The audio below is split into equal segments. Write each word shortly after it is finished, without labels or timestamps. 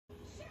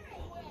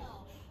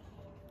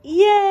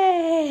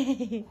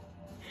Yay!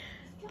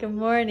 Good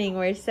morning.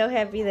 We're so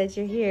happy that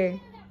you're here.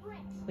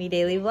 We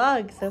daily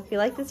vlog, so if you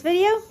like this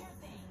video,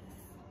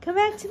 come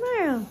back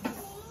tomorrow.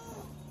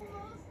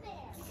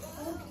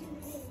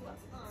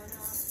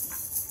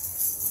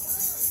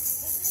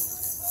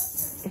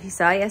 If you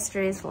saw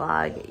yesterday's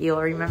vlog,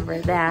 you'll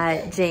remember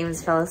that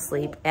James fell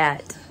asleep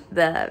at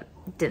the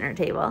dinner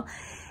table,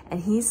 and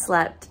he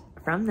slept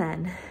from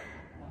then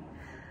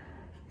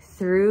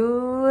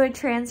through a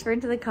transfer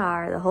into the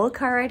car, the whole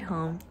car ride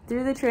home,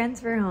 through the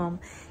transfer home,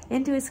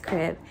 into his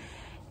crib,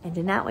 and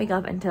did not wake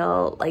up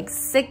until like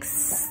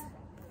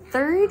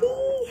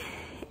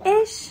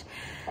 6:30-ish.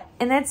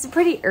 And that's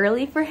pretty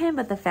early for him,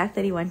 but the fact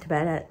that he went to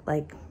bed at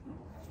like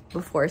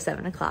before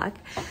 7 o'clock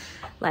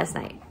last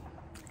night,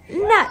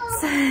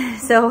 nuts.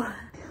 So,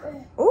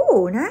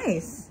 oh,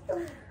 nice.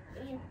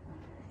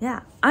 Yeah,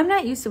 I'm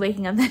not used to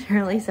waking up that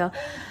early, so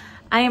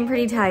I am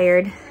pretty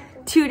tired.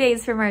 2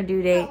 days from our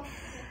due date.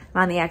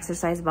 I'm on the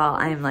exercise ball.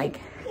 I'm like,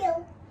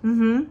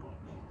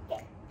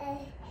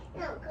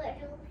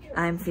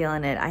 I'm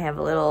feeling it. I have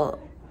a little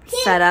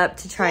setup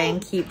to try and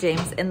keep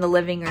James in the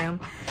living room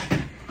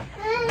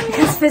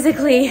because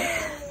physically,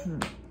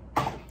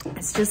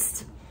 it's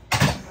just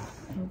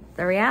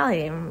the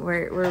reality.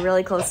 We're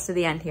really close to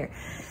the end here.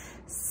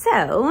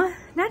 So,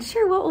 not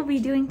sure what we'll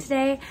be doing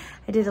today.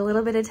 I did a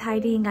little bit of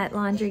tidying, got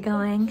laundry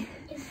going.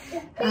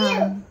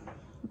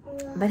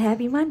 But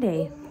happy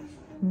Monday.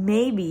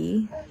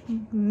 Maybe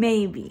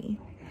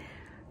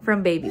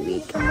from baby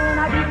week.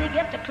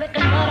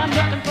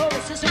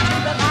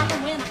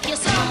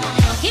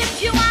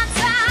 If you want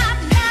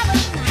some,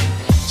 just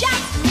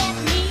let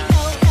me know.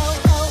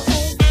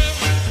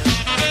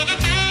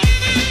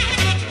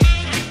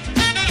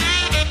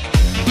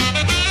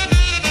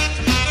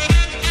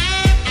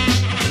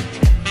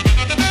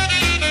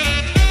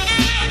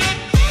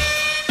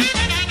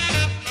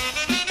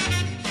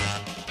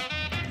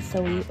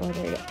 So we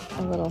ordered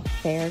a little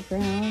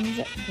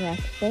fairgrounds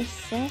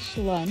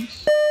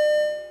breakfast/lunch.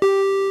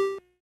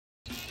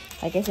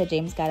 Like I said,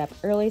 James got up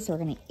early, so we're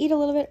gonna eat a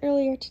little bit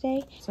earlier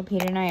today. So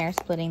Peter and I are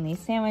splitting these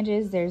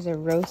sandwiches. There's a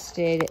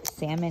roasted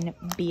salmon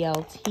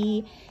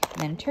BLT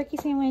and then a turkey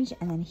sandwich,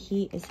 and then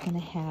he is gonna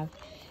have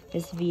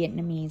this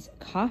Vietnamese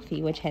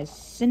coffee, which has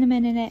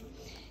cinnamon in it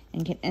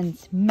and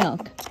condenses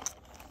milk,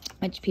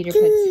 which Peter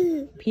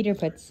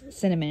puts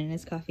cinnamon in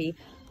his coffee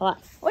a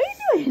lot. What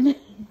are you doing?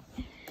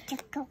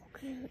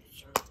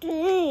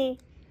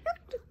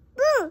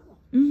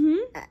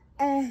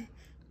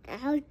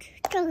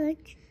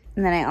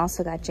 And then I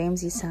also got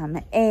Jamesy some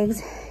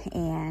eggs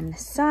and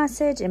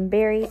sausage and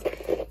berries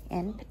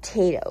and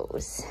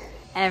potatoes.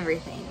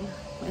 Everything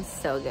was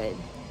so good.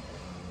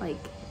 Like,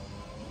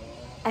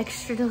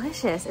 extra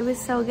delicious. It was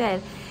so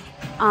good.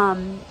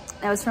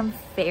 That was from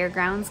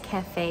Fairgrounds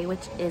Cafe,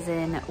 which is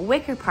in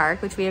Wicker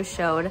Park, which we have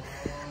showed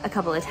a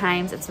couple of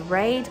times. It's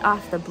right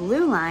off the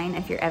Blue Line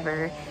if you're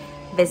ever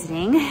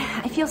visiting.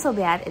 I feel so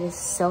bad. It is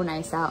so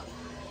nice out.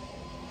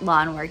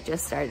 Lawn work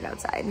just started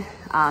outside.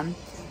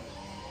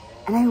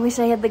 And I wish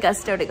I had the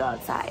gusto to go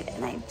outside,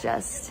 and I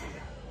just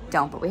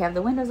don't. But we have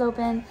the windows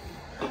open,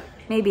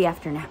 maybe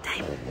after nap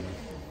time.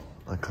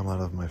 I come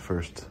out of my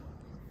first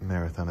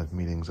marathon of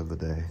meetings of the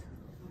day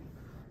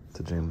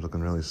to James looking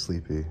really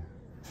sleepy.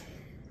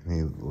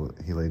 And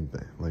he laid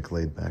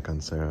back on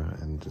Sarah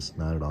and just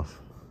nodded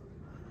off.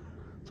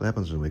 So it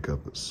happens when you wake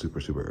up super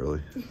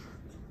early.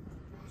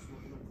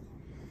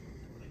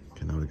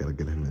 Okay, now we gotta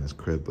get him in his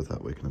crib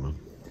without waking him up.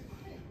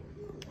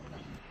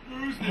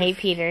 Hey,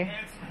 Peter.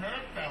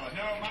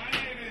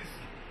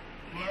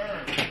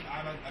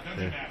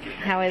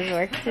 How was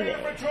work today?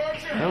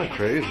 That went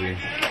crazy.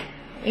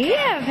 You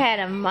have had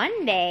a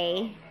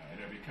Monday.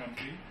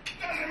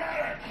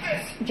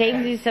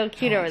 James is so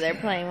cute over there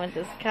playing with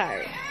this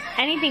cart.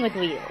 Anything with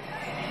wheels.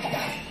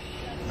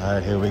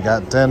 Alright, here we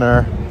got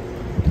dinner.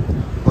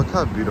 Look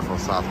how beautiful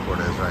Southport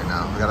is right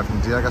now. We got it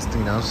from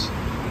D'Agostino's.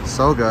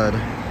 So good.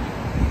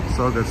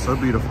 So good, so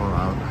beautiful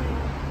out.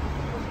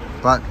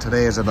 But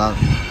today is about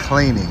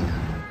cleaning.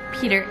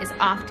 Peter is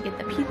off to get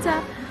the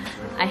pizza.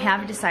 I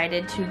have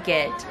decided to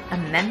get a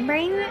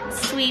membrane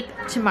sweep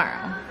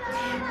tomorrow.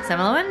 So I'm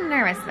a little bit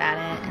nervous about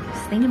it. I'm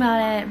just thinking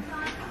about it.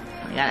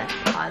 I gotta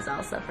pause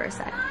also for a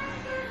sec.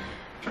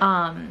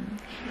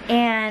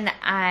 And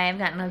I've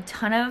gotten a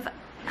ton of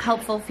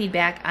helpful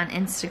feedback on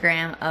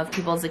Instagram of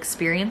people's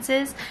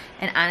experiences.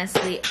 And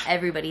honestly,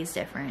 everybody's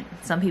different.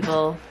 Some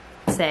people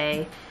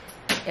say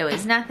it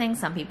was nothing.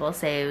 Some people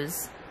say it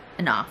was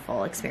an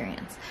awful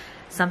experience.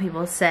 Some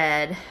people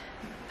said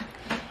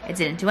it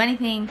didn't do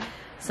anything.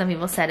 Some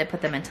people said it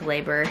put them into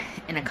labor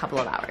in a couple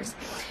of hours.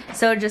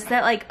 So just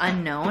that like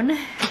unknown,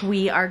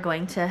 we are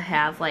going to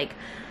have like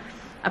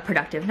a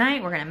productive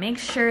night. We're gonna make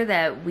sure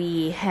that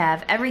we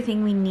have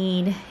everything we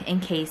need in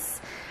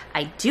case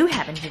I do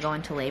happen to go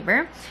into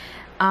labor.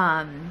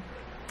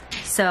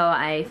 So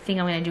I think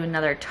I'm gonna do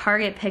another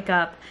Target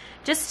pickup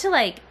just to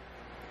like,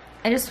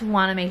 I just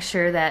wanna make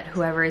sure that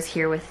whoever is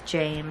here with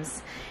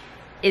James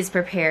is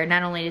prepared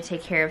not only to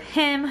take care of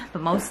him,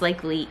 but most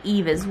likely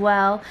Eve as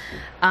well.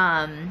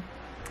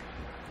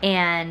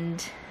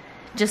 and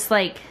just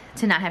like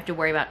to not have to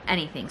worry about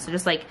anything. So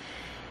just like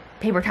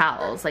paper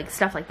towels, like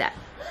stuff like that.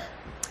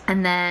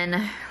 And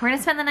then we're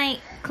gonna spend the night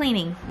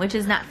cleaning, which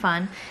is not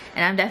fun,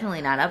 and I'm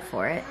definitely not up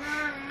for it.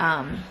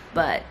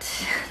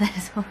 But that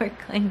is what we're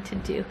going to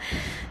do.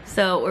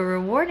 So we're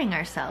rewarding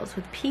ourselves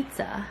with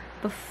pizza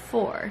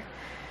before.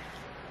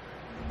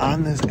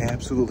 On this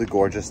absolutely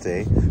gorgeous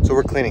day. So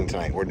we're cleaning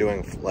tonight. We're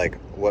doing like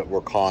what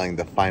we're calling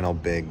the final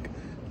big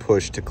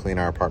push to clean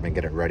our apartment,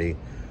 get it ready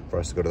for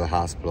us to go to the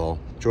hospital.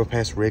 Drove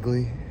past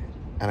Wrigley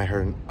and I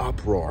heard an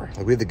uproar.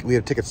 Like we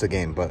have tickets to the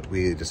game, but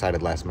we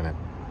decided last minute.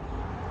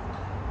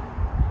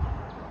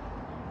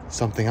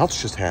 Something else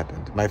just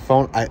happened. My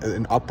phone,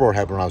 an uproar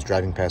happened when I was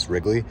driving past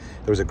Wrigley.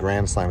 There was a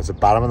grand slam. It's the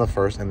bottom of the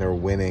first and they're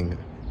winning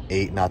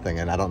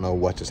 8-0. And I don't know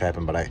what just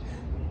happened, but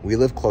we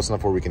live close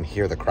enough where we can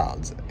hear the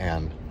crowds,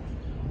 and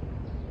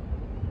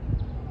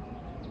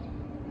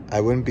I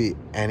wouldn't be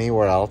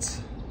anywhere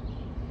else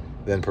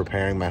than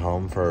preparing my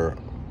home for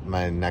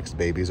my next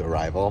baby's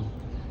arrival.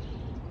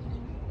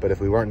 But if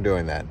we weren't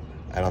doing that,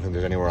 I don't think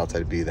there's anywhere else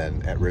I'd be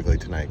than at Wrigley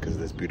tonight because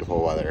of this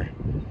beautiful weather.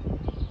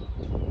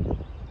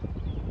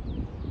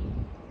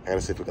 I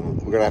gotta see if we're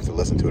gonna have to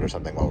listen to it or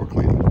something while we're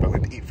cleaning, but we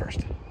have to eat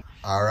first.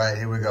 All right,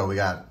 here we go. We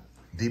got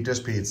deep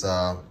dish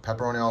pizza,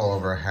 pepperoni all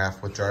over,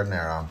 half with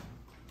giardiniera,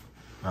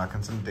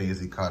 knocking some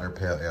daisy cutter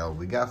pale ale.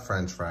 We got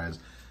French fries,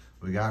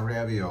 we got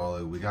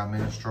ravioli, we got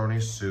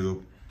minestrone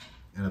soup,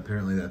 and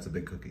apparently that's a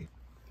big cookie.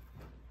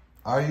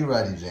 Are you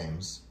ready,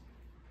 James?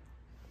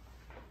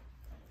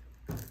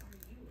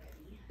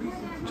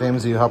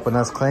 James, are you helping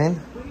us clean?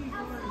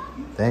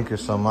 Thank you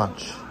so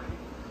much.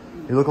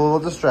 You look a little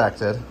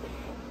distracted,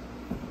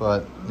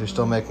 but you're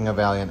still making a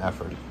valiant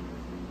effort.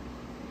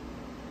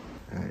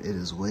 All right, it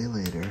is way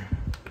later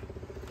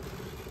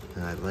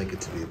than I'd like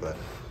it to be, but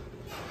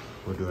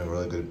we're doing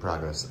really good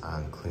progress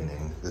on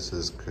cleaning. This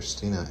is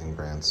Christina and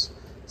Grant's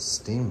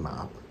steam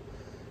mop,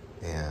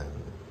 and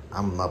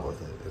I'm in love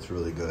with it. It's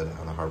really good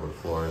on the hardwood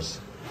floors.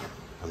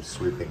 I'm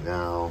sweeping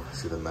now,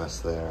 see the mess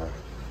there.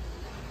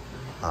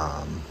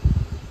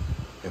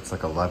 It's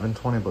like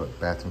 11:20, but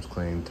bathroom's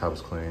clean,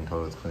 tub's clean,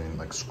 toilet's clean,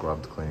 like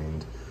scrubbed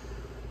cleaned.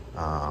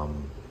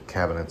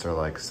 Cabinets are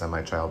like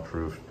semi-child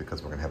proof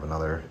because we're gonna have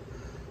another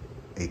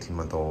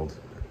 18-month-old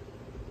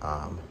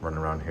running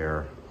around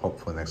here,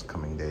 hopefully next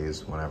coming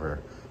days,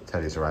 whenever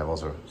Teddy's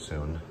arrivals are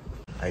soon.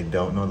 I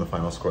don't know the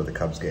final score of the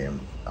Cubs game,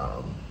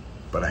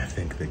 but I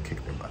think they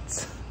kicked their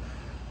butts.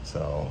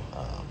 So,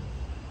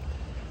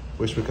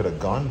 wish we could have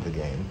gone to the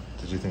game.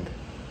 Did you think?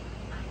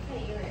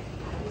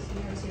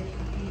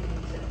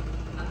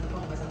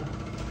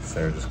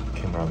 Sarah just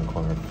came around the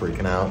corner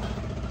freaking out.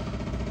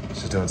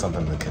 She's doing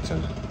something in the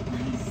kitchen.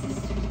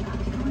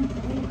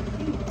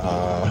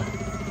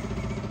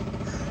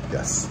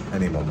 Yes,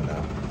 any moment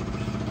now.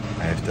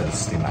 I have to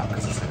steam out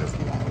because this thing is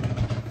loud.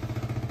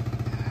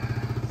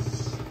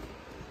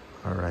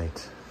 All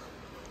right.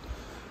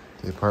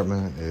 The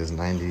apartment is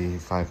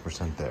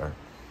 95% there.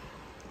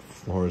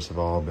 Floors have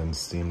all been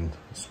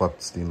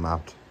swept, steam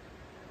mopped.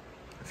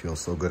 It feels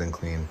so good and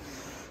clean.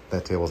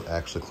 That table's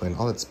actually clean.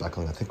 All that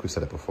speckling, I think we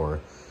said it before.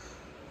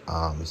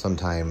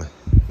 Sometime,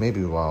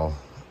 maybe while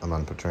I'm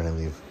on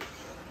paternity leave,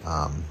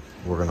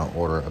 we're gonna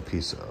order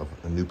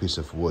a new piece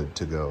of wood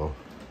to go,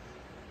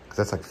 because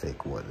that's like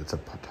fake wood. It's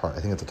I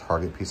think it's a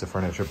Target piece of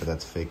furniture, but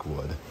that's fake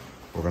wood.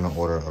 We're gonna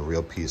order a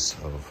real piece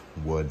of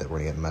wood that we're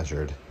gonna get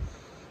measured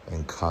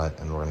and cut,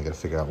 and we're gonna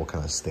figure out what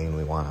kind of stain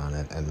we want on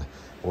it, and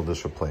we'll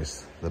just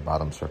replace the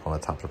bottom circle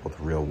and the top circle with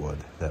real wood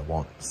that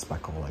won't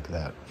speckle like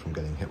that from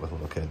getting hit with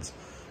little kids.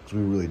 Because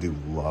we really do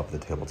love the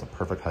table. It's a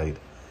perfect height,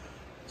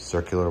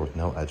 circular with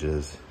no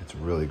edges. It's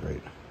really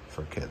great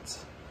for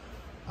kids.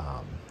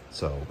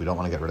 So we don't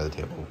want to get rid of the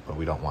table, but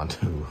we don't want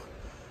to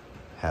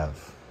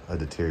have a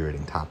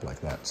deteriorating top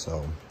like that.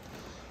 So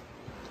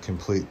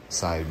complete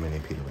side mini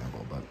Peter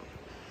ramble, but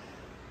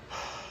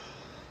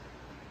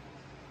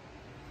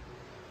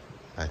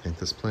I think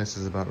this place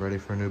is about ready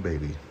for a new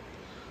baby.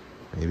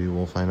 Maybe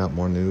we'll find out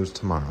more news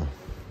tomorrow.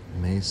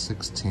 May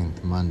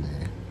 16th,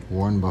 Monday.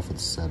 Warren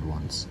Buffett said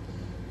once,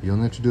 "You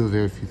only have to do a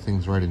very few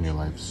things right in your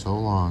life, so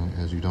long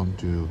as you don't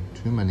do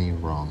too many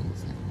wrong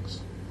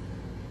things."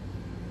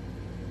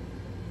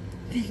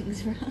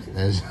 Things wrong.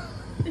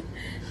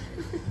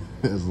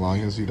 As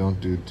long as you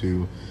don't do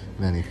too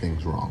many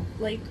things wrong.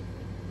 Like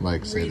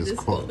say this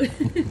quote. I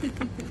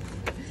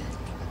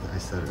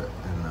said it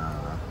in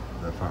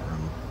the front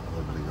room a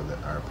little bit ago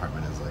that our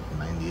apartment is like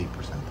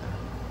 98% there.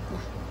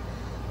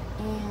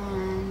 Yeah.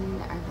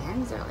 And our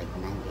bags are like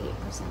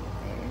 98%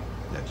 there.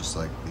 Yeah, just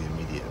like the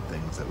immediate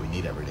things that we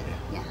need every day.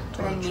 Yeah,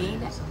 but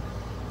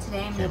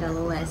today I made a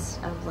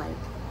list of like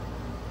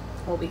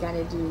what we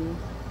gotta do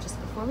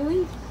just before we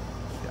leave.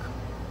 Yeah.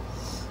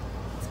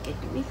 It's good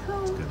to be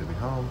home. It's good to be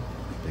home.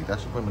 Big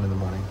doctor's appointment in the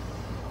morning.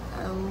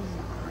 Oh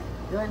my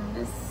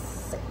goodness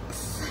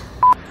sakes.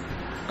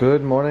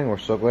 Good morning, we're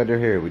so glad you're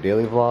here. We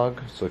daily vlog,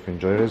 so if you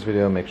enjoyed this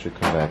video, make sure you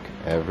come back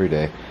every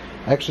day.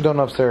 I actually don't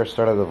know if Sarah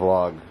started the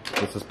vlog.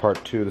 This is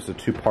part 2, this is a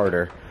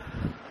two-parter.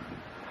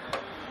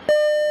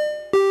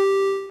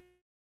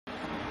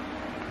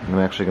 I'm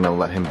actually going to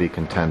let him be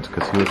content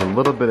because he was a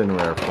little bit in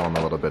rare form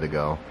a little bit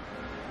ago.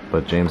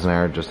 But James and I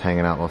are just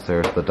hanging out while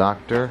Sarah's at the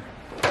doctor.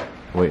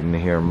 Waiting to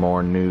hear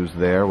more news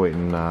there.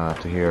 Waiting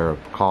to hear a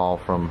call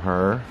from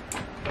her.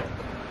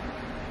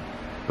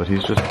 But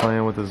he's just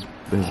playing with his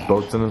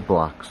boats and his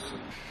blocks.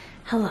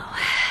 Hello.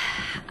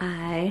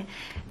 I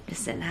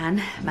just sitting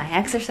on my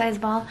exercise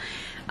ball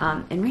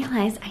and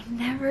realized I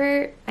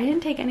didn't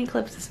take any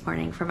clips this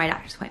morning for my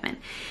doctor's appointment.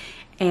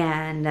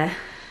 And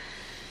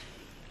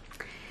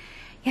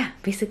yeah,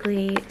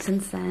 basically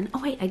since then,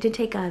 oh wait, I did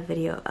take a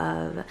video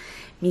of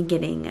me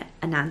getting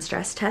a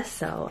non-stress test,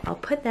 so I'll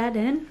put that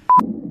in.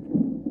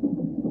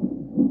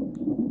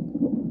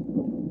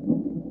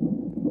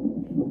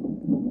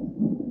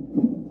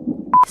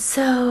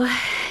 So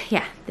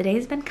yeah, the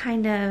day's been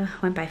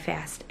went by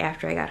fast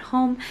after I got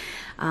home.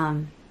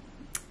 And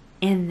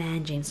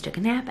then James took a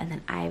nap, and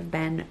then I've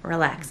been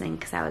relaxing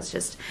because I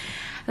was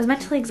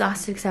mentally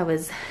exhausted because I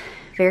was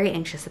very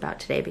anxious about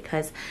today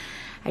because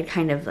I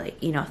kind of like,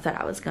 thought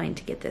I was going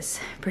to get this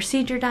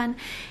procedure done,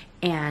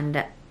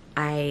 and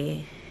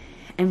I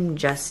am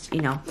just,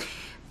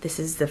 this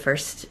is the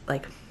first,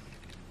 like,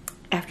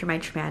 after my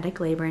traumatic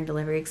labor and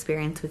delivery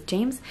experience with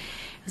James,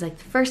 it was like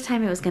the first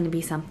time it was going to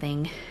be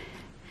something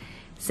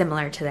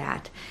similar to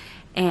that.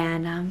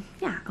 And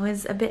yeah, it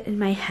was a bit in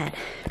my head,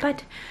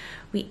 but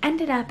we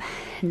ended up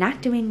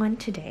not doing one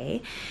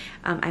today.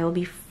 I will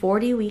be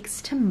 40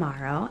 weeks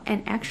tomorrow,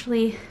 and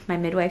actually my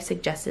midwife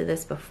suggested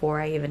this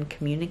before I even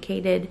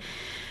communicated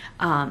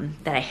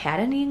that I had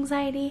any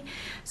anxiety.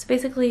 So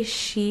basically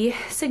she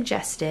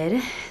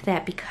suggested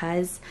that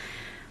because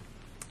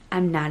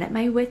I'm not at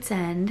my wit's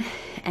end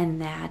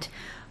and that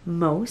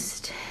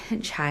most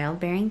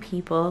childbearing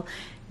people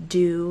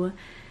do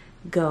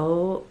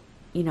go,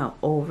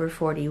 over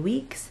 40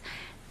 weeks,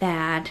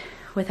 that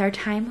with our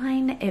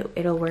timeline,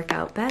 it'll work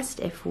out best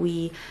if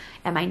we,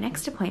 at my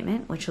next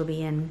appointment, which will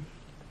be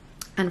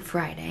on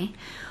Friday,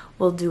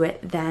 we'll do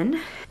it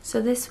then.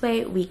 So this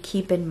way we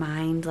keep in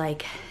mind,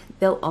 like,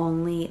 they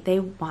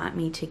want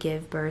me to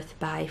give birth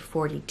by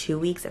 42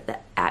 weeks at the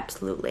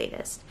absolute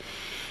latest.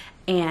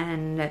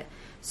 And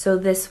so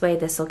this way,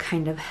 this will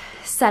kind of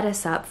set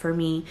us up for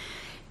me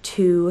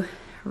to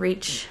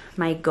reach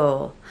my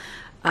goal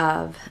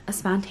of a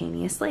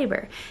spontaneous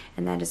labor,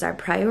 and that is our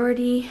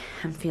priority.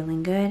 I'm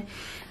feeling good.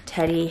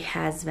 Teddy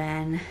has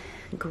been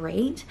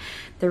great.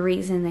 The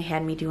reason they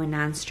had me do a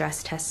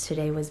non-stress test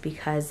today was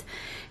because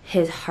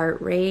his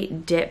heart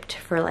rate dipped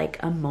for like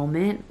a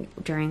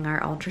moment during our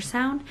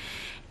ultrasound,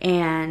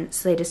 and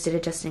so they just did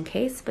it just in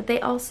case. But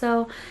they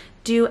also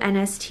do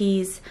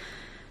NSTs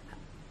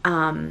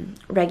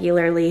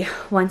regularly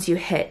once you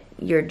hit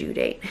your due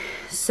date,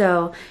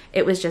 so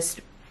it was just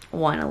a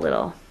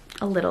little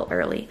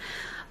early.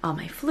 All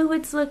my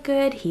fluids look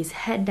good. He's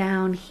head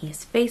down,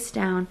 he's face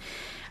down.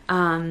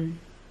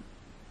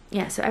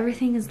 Yeah, so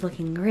everything is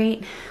looking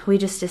great. We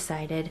just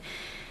decided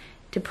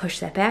to push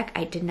that back.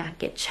 I did not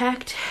get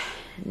checked.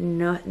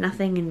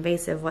 Nothing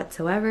invasive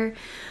whatsoever.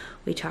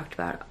 We talked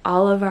about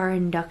all of our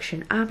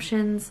induction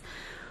options,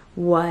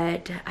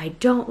 what I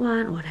don't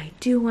want, what I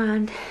do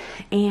want,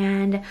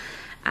 and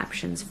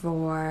options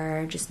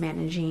for just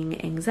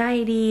managing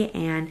anxiety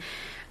and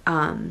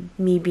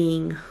me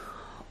being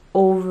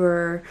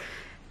over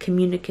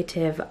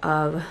communicative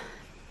of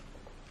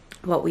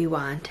what we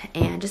want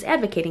and just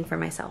advocating for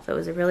myself. It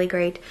was a really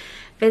great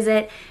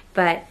visit,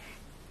 but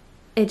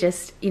it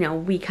just,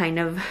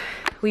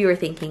 we were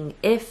thinking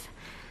if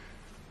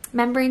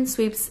membrane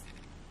sweeps,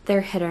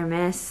 they're hit or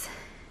miss.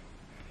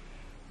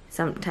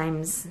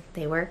 Sometimes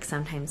they work,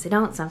 sometimes they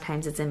don't,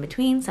 sometimes it's in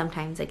between,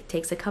 sometimes it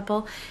takes a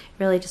couple. It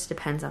really just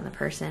depends on the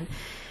person.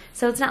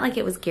 So it's not like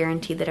it was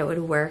guaranteed that it would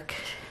work,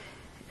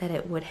 that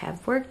it would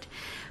have worked,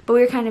 but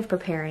we were kind of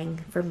preparing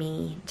for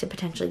me to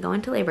potentially go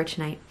into labor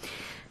tonight.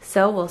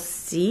 So we'll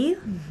see.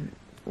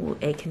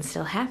 It can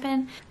still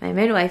happen. My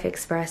midwife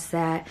expressed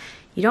that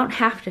you don't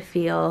have to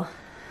feel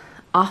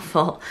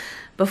awful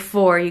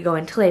before you go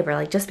into labor.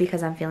 Like, just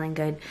because I'm feeling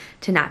good,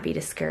 to not be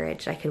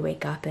discouraged. I could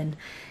wake up and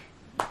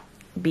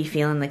be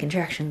feeling the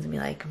contractions and be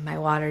like, my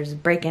water's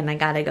breaking, I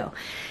gotta go.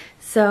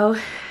 So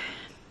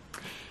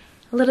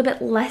a little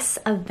bit less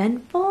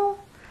eventful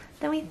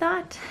than we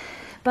thought,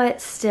 but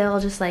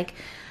still just like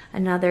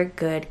another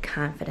good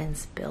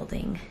confidence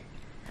building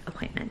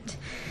appointment.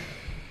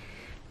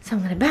 So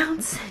I'm gonna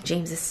bounce.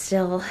 James is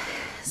still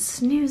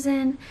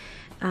snoozing,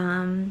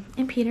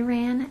 and Peter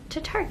ran to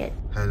Target.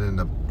 Heading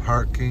into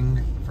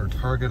parking for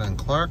Target on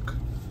Clark.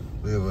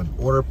 We have an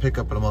order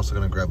pickup, but I'm also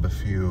gonna grab a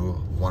few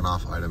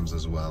one-off items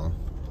as well.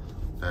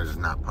 That is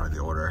not part of the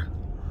order,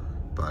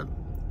 but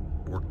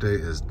workday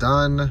is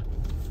done.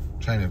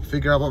 Trying to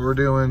figure out what we're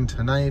doing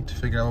tonight,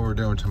 figure out what we're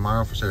doing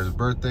tomorrow for Sarah's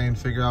birthday, and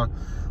figure out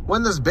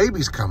when this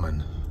baby's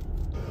coming.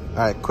 All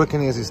right, quick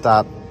and easy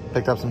stop.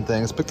 Picked up some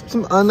things, picked up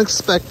some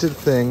unexpected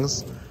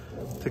things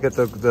to get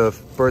the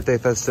birthday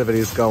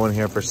festivities going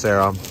here for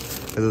Sarah.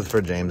 This is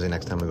for Jamesy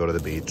next time we go to the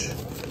beach.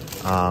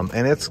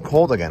 And it's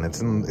cold again.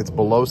 It's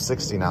below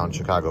 60 now in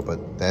Chicago,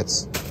 but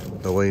that's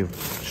the way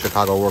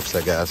Chicago works,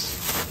 I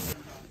guess.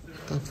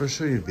 Thought for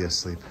sure you'd be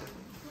asleep.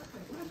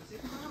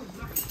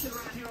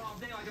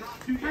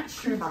 I'm not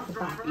sure about the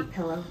Bobby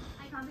pillow.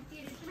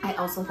 I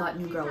also thought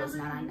New Girl was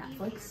not on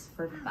Netflix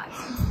for 5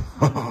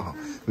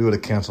 cents. We would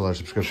have canceled our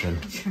subscription.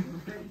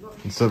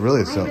 So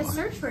really, I had to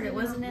search for it. It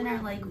wasn't in our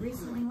like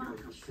recently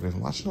watched. We haven't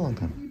watched it in a long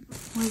time.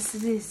 What's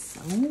this?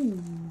 Oh,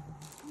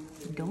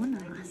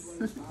 donuts.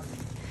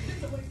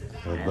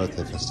 Our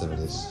birthday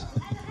festivities.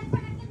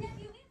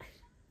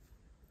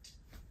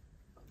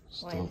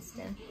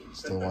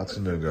 Still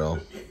watching New Girl.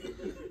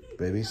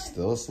 Baby's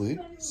still asleep.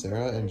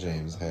 Sarah and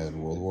James had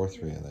World War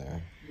III in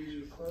there.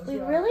 We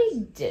really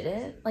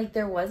didn't. Like,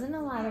 there wasn't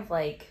a lot of,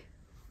 like...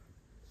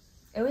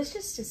 It was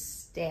just a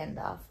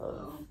standoff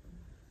of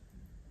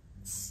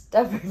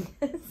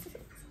stubbornness.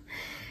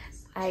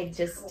 I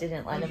just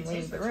didn't let him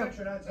leave the room.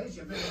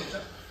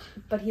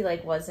 But he,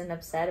 like, wasn't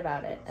upset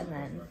about it. And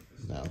then...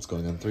 Now it's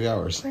going on 3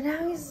 hours. But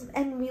now he's...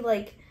 And we,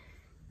 like...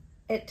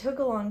 It took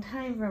a long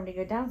time for him to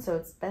go down, so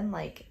it's been,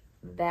 like,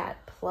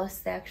 that plus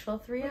the actual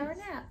 3-hour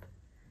nap.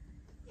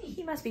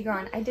 He must be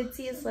gone. I did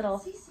see his little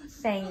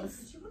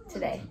fangs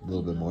today. A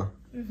little bit more?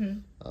 Mm-hmm.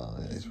 Oh,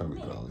 yeah, he's probably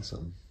growing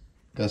some.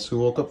 Guess who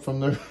woke up from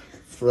their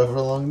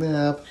forever long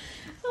nap?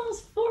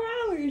 Almost 4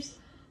 hours.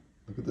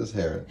 Look at this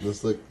hair.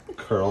 This, like,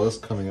 curl is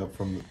coming up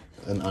from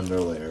an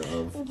underlayer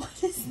of...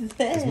 What is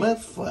this? Is my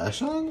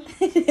flash on?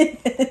 It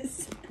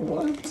is.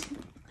 What?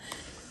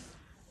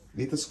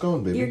 Eat the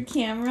scone, baby. Your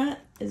camera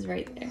is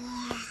right there.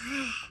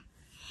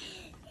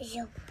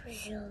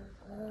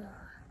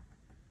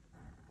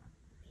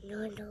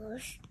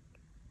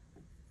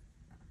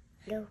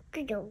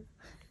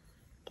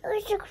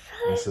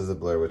 This is the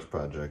Blair Witch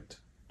Project,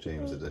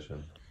 James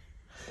edition.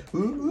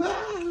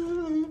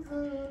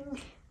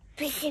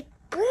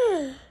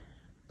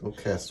 Don't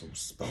cast some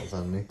spells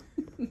on me.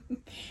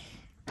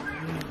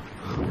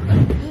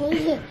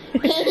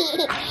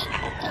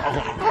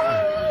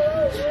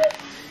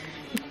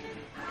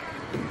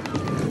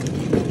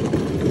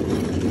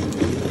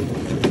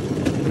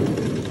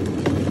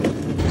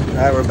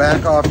 Alright, we're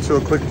back off to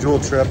a quick Jewel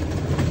trip,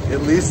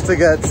 at least to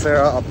get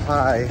Sarah a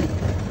pie.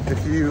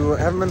 If you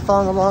haven't been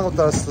following along with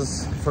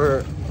us for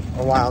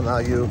a while now,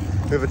 we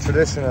have a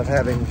tradition of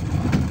having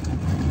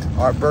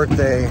our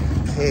birthday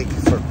cake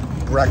for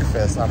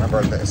breakfast on our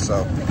birthday.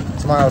 So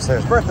tomorrow's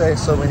Sarah's birthday,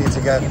 so we need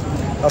to get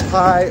a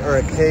pie or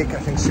a cake. I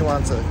think she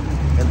wants an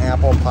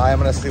apple pie. I'm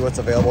gonna see what's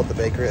available at the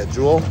bakery at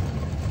Jewel.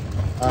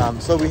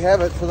 So we have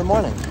it for the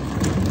morning.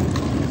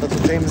 That's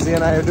what James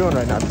and I are doing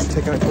right now, just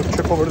taking a quick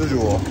trip over to the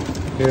Jewel.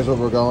 Here's what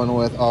we're going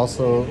with.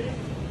 Also,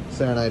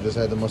 Sarah and I just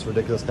had the most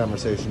ridiculous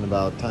conversation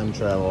about time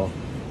travel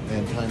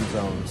and time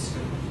zones.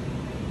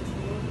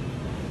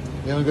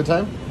 You having a good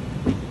time?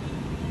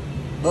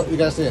 Oh, you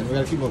gotta stay in. We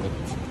gotta keep moving.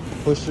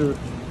 Push your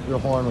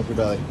horn with your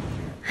belly.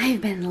 I've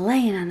been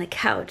laying on the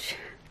couch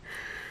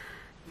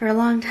for a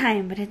long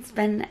time, but it's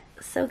been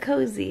so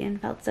cozy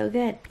and felt so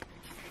good.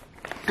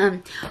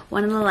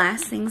 One of the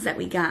last things that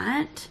we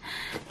got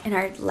in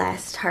our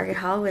last Target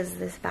haul was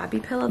this Bobby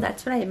pillow.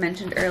 That's what I had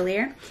mentioned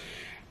earlier.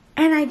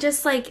 And I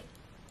just, like,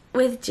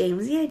 with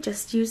Jamesy, I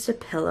just used a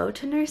pillow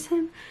to nurse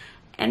him.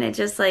 And it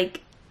just,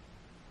 like,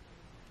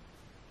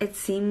 it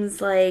seems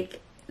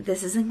like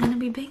this isn't going to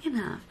be big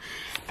enough.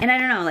 And I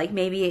don't know, like,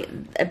 maybe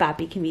a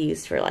Bobby can be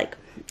used for, like,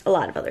 a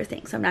lot of other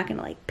things. So I'm not going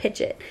to, like,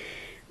 pitch it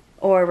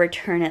or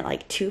return it,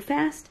 like, too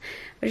fast.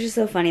 But it's just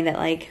so funny that,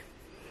 like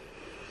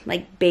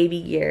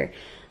baby gear,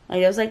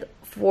 like, it was, like,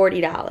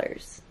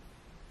 $40.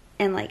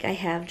 And, like, I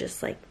have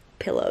just, like,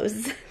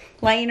 pillows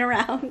laying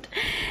around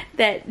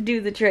that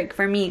do the trick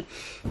for me.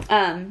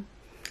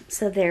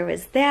 So there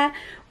was that.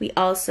 We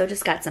also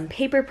just got some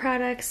paper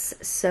products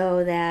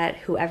so that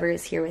whoever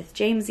is here with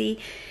Jamesy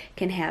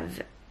can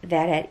have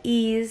that at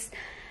ease.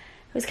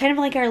 It was kind of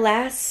like our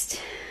last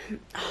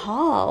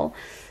haul.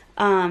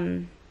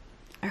 Or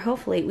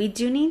hopefully. We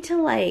do need to,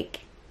 like,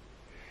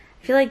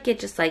 I feel like get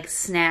just, like,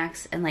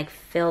 snacks and, like,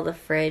 fill the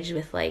fridge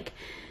with, like,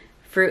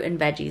 fruit and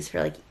veggies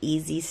for, like,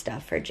 easy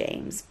stuff for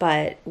James.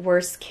 But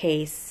worst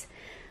case,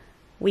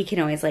 we can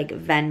always, like,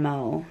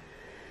 Venmo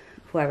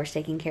whoever's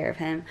taking care of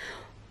him,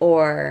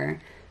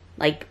 or,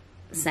 like,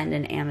 send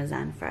an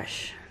Amazon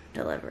Fresh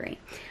delivery.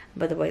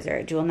 But the boys are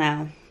at Jewel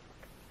now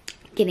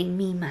getting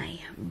me my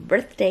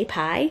birthday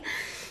pie.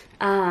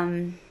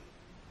 And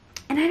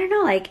I don't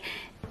know, like,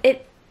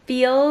 it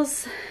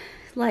feels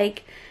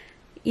like,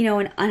 you know,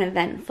 an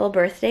uneventful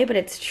birthday, but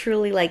it's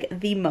truly, like,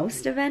 the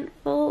most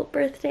eventful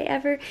birthday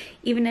ever,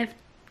 even if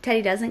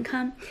Teddy doesn't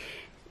come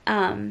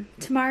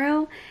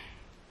tomorrow.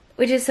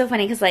 Which is so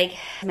funny because, like,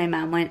 my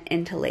mom went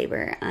into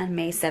labor on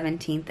May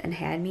 17th and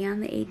had me on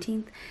the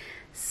 18th.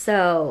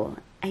 So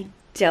I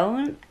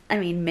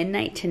mean,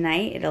 midnight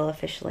tonight, it'll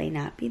officially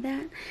not be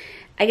that.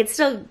 I could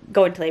still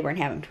go into labor and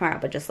have him tomorrow,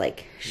 but just,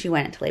 like, she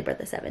went into labor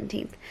the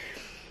 17th.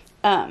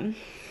 So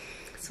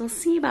we'll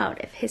see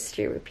about if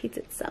history repeats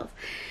itself.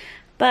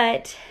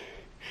 But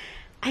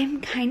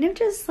I'm kind of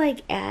just,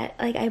 like,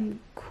 I'm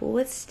cool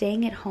with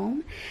staying at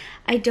home.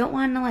 I don't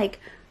want to, like,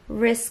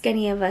 risk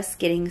any of us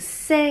getting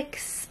sick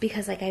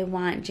because, like, I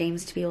want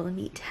James to be able to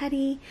meet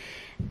Teddy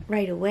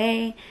right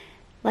away.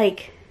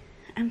 like,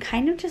 I'm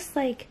kind of just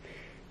like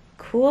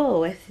cool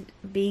with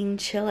being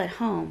chill at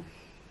home.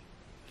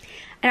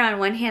 I know on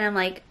one hand I'm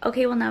like,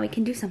 okay, well now we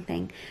can do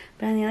something.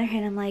 But on the other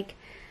hand I'm like,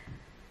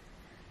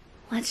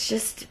 let's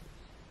just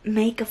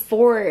make a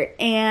fort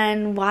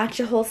and watch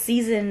a whole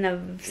season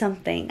of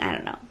something. I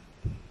don't know.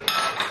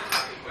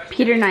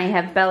 Peter and I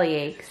have belly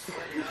aches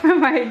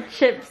from our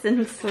chips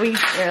and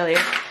sweets earlier.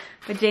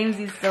 But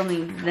Jamesy still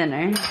needs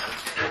dinner.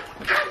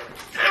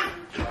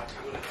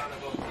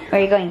 Where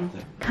are you going?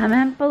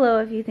 Comment below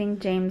if you think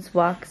James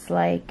walks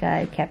like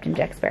Captain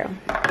Jack Sparrow.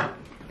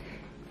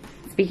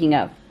 Speaking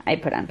of, I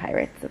put on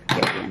Pirates of the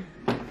Caribbean.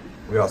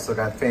 We also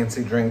got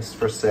fancy drinks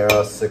for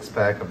Sarah.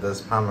 6-pack of this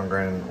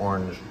pomegranate and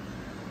orange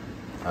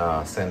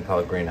San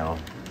Pellegrino.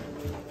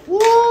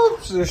 Woo!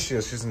 There she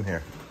is. She's in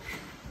here.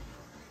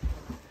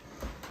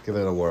 Give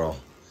it a whirl.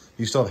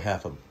 You still have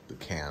half of the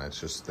can.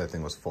 It's just that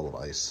thing was full of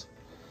ice.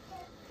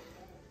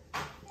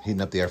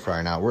 Heating up the air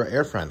fryer now. We're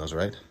air frying those,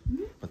 right?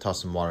 Mm-hmm. I'll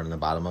toss some water in the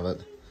bottom of it.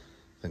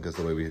 I think that's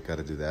the way we got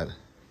to do that.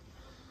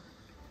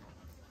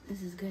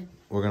 This is good.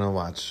 We're gonna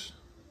watch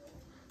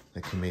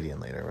The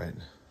Comedian later, right?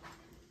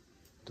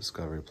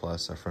 Discovery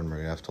Plus. Our friend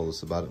Maria told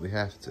us about it. We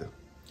have to.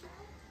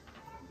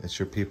 It's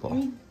your people.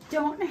 We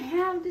don't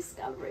have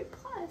Discovery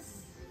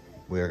Plus.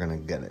 We are gonna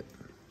get it.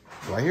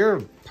 Do I hear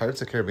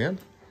Pirates of the Caribbean?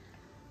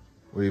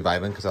 Were you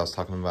vibing because I was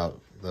talking about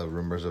the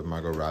rumors of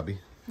Margot Robbie?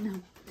 No,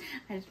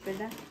 I just put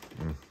that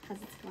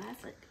because it's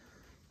classic.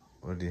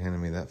 What are you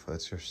handing me that for?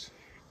 That's yours.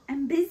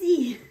 I'm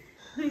busy.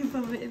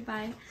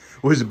 Bye.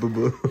 Where's the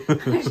boo-boo?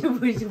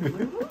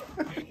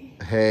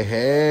 Hey,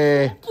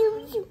 hey.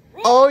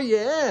 Oh,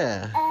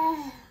 yeah.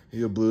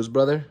 You a blues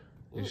brother?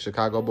 You a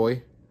Chicago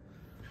boy?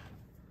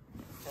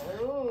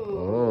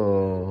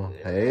 Oh,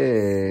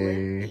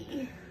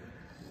 hey.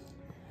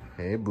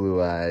 Hey,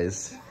 blue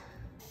eyes.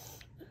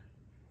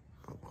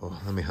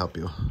 Oh, let me help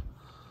you.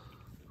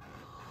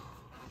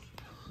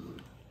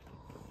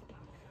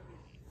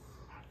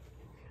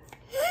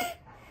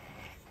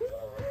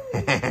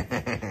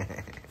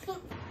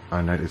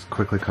 Our night is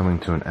quickly coming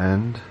to an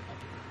end,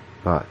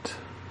 but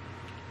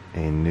a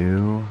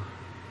new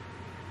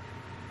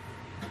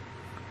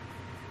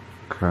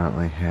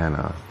Currently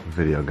Hannah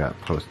video got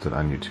posted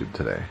on YouTube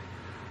today.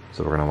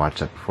 So we're gonna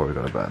watch that before we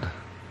go to bed.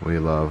 We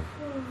love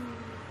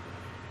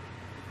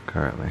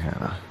Currently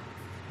Hannah.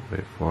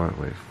 Wait for it,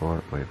 wait for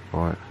it, wait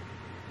for it.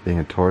 Being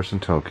a tourist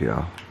in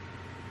Tokyo.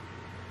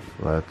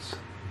 Let's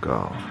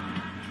go.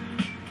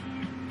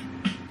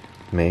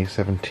 May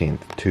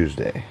 17th,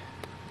 Tuesday.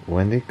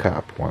 Wendy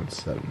Kopp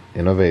once said,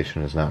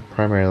 innovation is not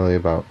primarily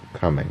about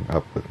coming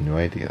up with new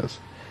ideas.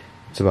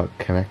 It's about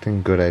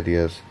connecting good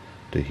ideas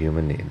to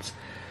human needs.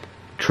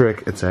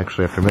 Trick, it's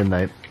actually after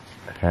midnight.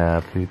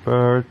 Happy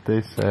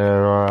birthday,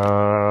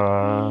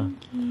 Sarah.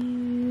 Thank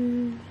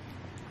you.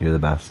 You're the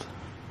best.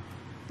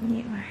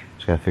 You are.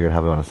 Just gotta figure out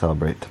how we want to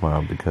celebrate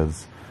tomorrow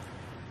because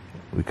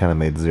we kind of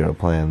made zero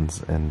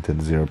plans and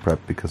did zero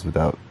prep because we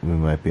thought we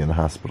might be in the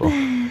hospital.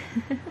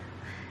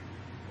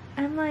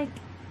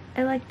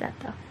 I like that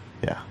though.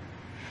 Yeah.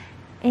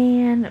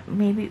 And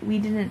maybe we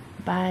didn't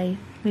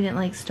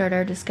like start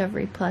our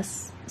Discovery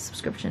Plus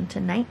subscription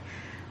tonight.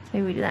 So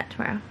maybe we do that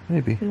tomorrow.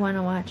 Maybe. We want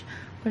to watch,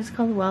 what is it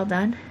called? Well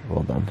Done?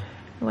 Well Done.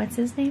 What's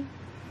his name?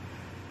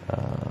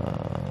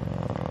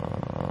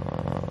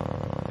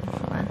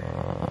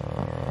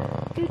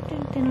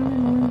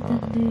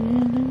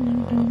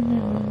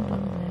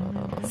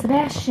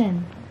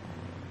 Sebastian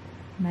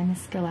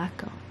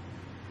Maniscalco.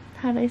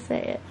 How'd I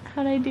say it?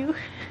 How'd I do?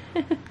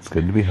 It's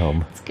good to be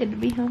home. It's good to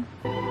be home.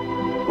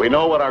 We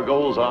know what our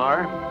goals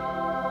are.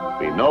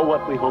 We know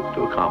what we hope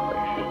to accomplish.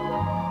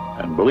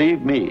 And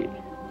believe me,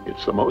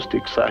 it's the most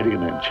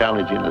exciting and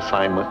challenging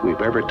assignment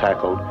we've ever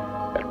tackled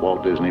at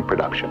Walt Disney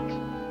Productions.